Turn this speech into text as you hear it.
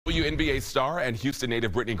WNBA star and Houston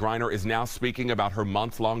native Brittney Griner is now speaking about her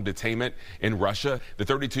month-long detainment in Russia. The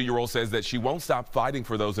 32-year-old says that she won't stop fighting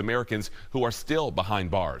for those Americans who are still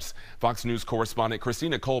behind bars. Fox News correspondent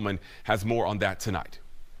Christina Coleman has more on that tonight.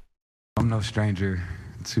 I'm no stranger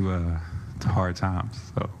to hard times,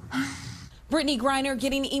 so. Brittney Griner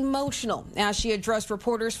getting emotional as she addressed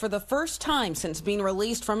reporters for the first time since being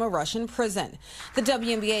released from a Russian prison. The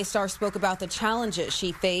WNBA star spoke about the challenges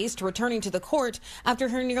she faced returning to the court after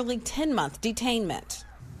her nearly 10-month detainment.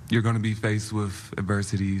 You're going to be faced with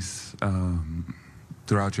adversities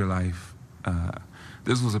throughout your life.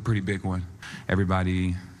 This was a pretty big one.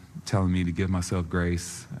 Everybody telling me to give myself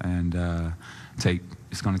grace and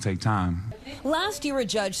it's going to take time. Last year, a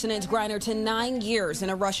judge sentenced Griner to 9 years in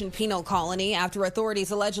a Russian penal colony after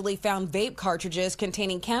authorities allegedly found vape cartridges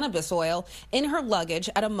containing cannabis oil in her luggage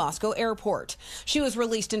at a Moscow airport. She was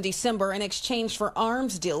released in December in exchange for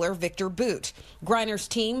arms dealer Victor Boot. Griner's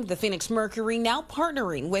team, the Phoenix Mercury, now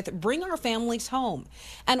partnering with Bring Our Families Home,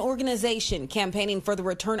 an organization campaigning for the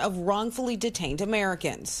return of wrongfully detained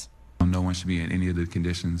Americans. No one should be in any of the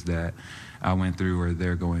conditions that I went through or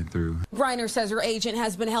they're going through. Griner says her agent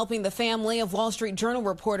has been helping the family of Wall Street Journal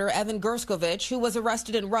reporter Evan Gerskovich, who was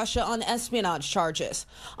arrested in Russia on espionage charges.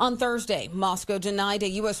 On Thursday, Moscow denied a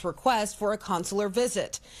U.S. request for a consular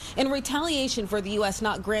visit in retaliation for the U.S.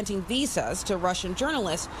 not granting visas to Russian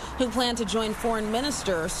journalists who plan to join Foreign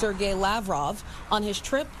Minister Sergei Lavrov on his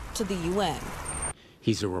trip to the UN.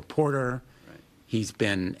 He's a reporter. He's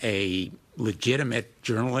been a legitimate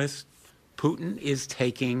journalist. Putin is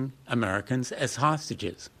taking Americans as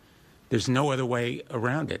hostages. There's no other way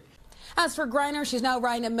around it. As for Griner, she's now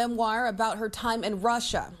writing a memoir about her time in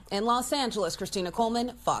Russia. In Los Angeles, Christina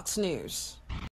Coleman, Fox News.